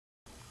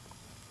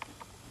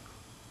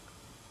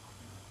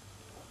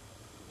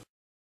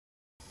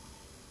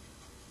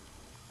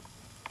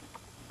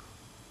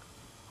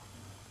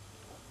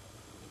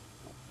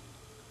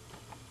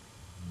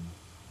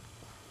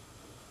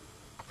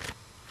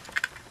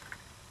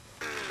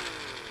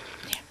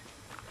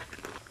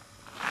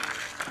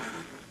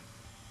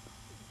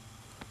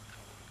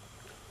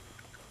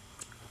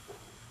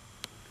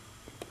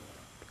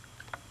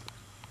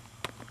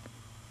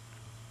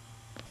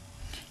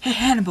Hey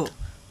Hannibal,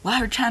 why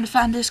are we trying to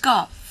find this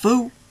car,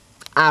 fool?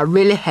 I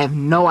really have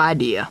no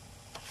idea.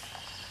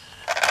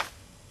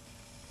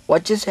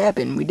 What just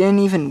happened? We didn't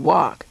even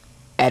walk.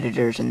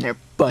 Editors and their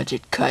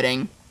budget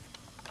cutting.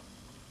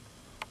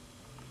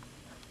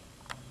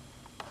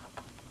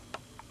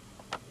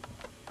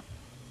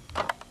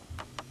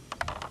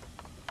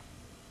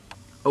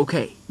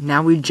 Okay,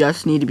 now we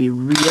just need to be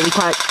really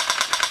quiet.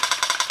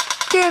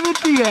 Damn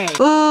it, B.A.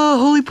 Oh,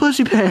 holy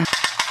pussy pan.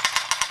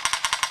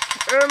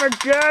 Oh my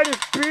god,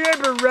 it's B.A.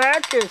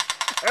 Baracus.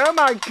 Oh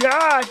my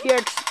god, he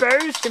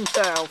exposed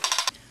himself.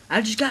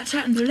 I just got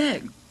shot in the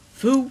leg,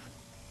 fool.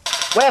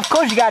 Well, of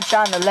course you got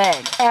shot in the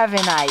leg. I have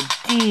an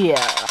idea.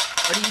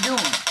 What are you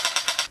doing?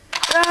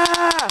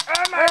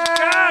 Oh my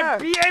god,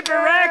 B.A.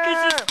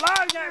 Baracus is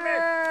flying at me.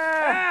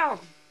 Ow.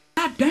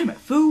 God damn it,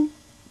 fool.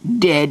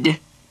 Dead.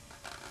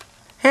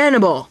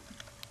 Hannibal,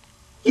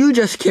 you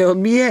just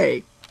killed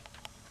B.A.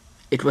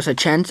 It was a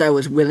chance I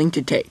was willing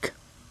to take.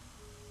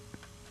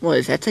 What,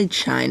 does that say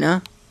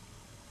China?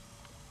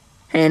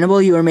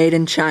 Hannibal, you were made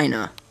in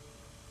China.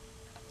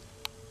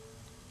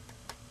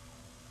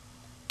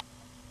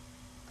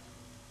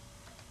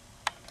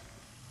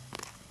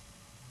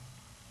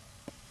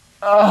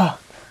 Oh.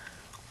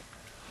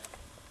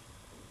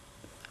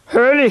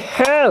 Holy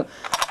hell.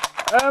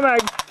 Oh my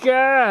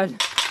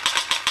god.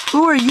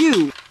 Who are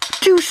you?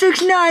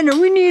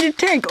 269er, we need a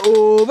tank.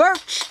 Over.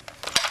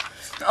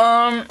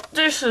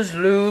 This is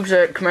Lubes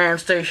at Command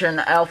Station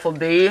Alpha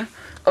B.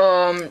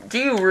 Do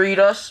you read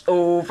us?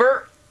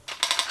 Over.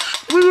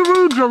 We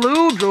read you,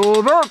 Lubes.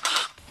 Over.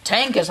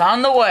 Tank is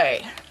on the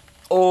way.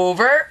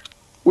 Over.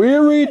 We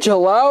read you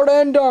loud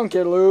and donkey,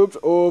 Lubes.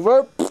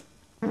 Over.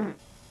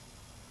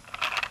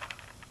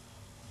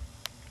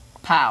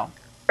 Pow.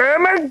 Oh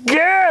my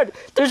god!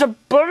 There's a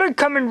bullet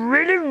coming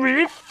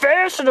really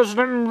fast at us and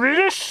I'm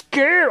really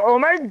scared. Oh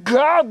my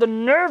god, the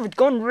nerve is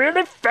going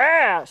really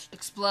fast.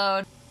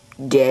 Explode.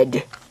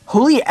 Dead.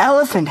 Holy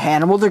elephant,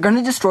 Hannibal, they're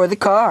gonna destroy the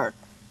car.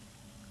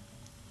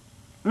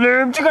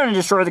 Lubes, you're gonna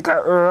destroy the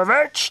car.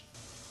 Over.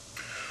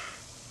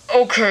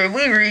 Okay,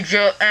 we read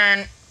you,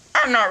 and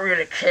I'm not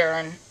really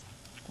caring.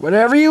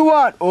 Whatever you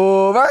want.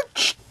 Over.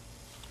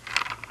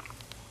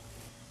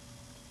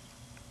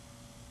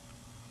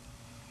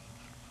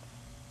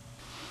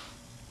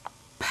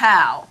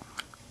 Pow.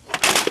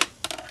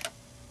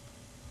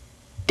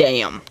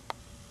 Damn.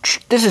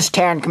 This is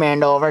Terran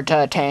Command over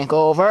to tank.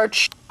 Over.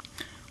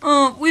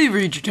 We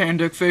read your tan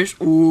deck face.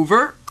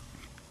 Over.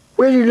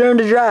 Where did you learn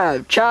to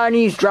drive?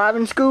 Chinese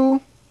driving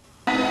school?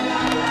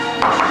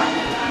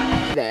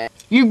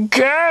 You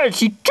guys,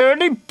 he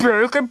totally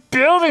broke a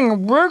building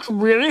and worked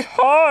really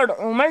hard.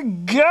 Oh my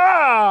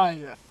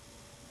god.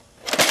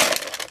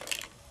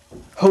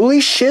 Holy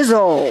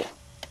shizzle.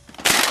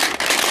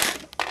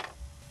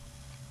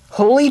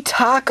 Holy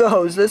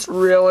tacos, this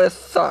really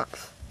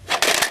sucks.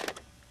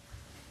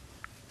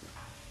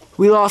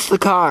 We lost the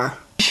car.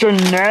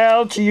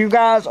 Chanel to you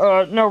guys?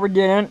 No we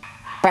didn't.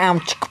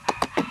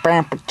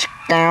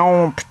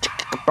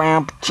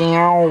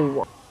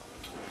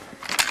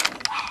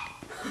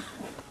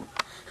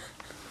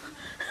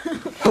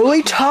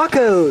 Holy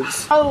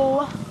tacos!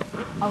 Oh,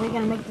 are we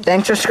gonna make this?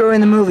 Thanks for screwing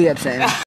the movie up, Sam.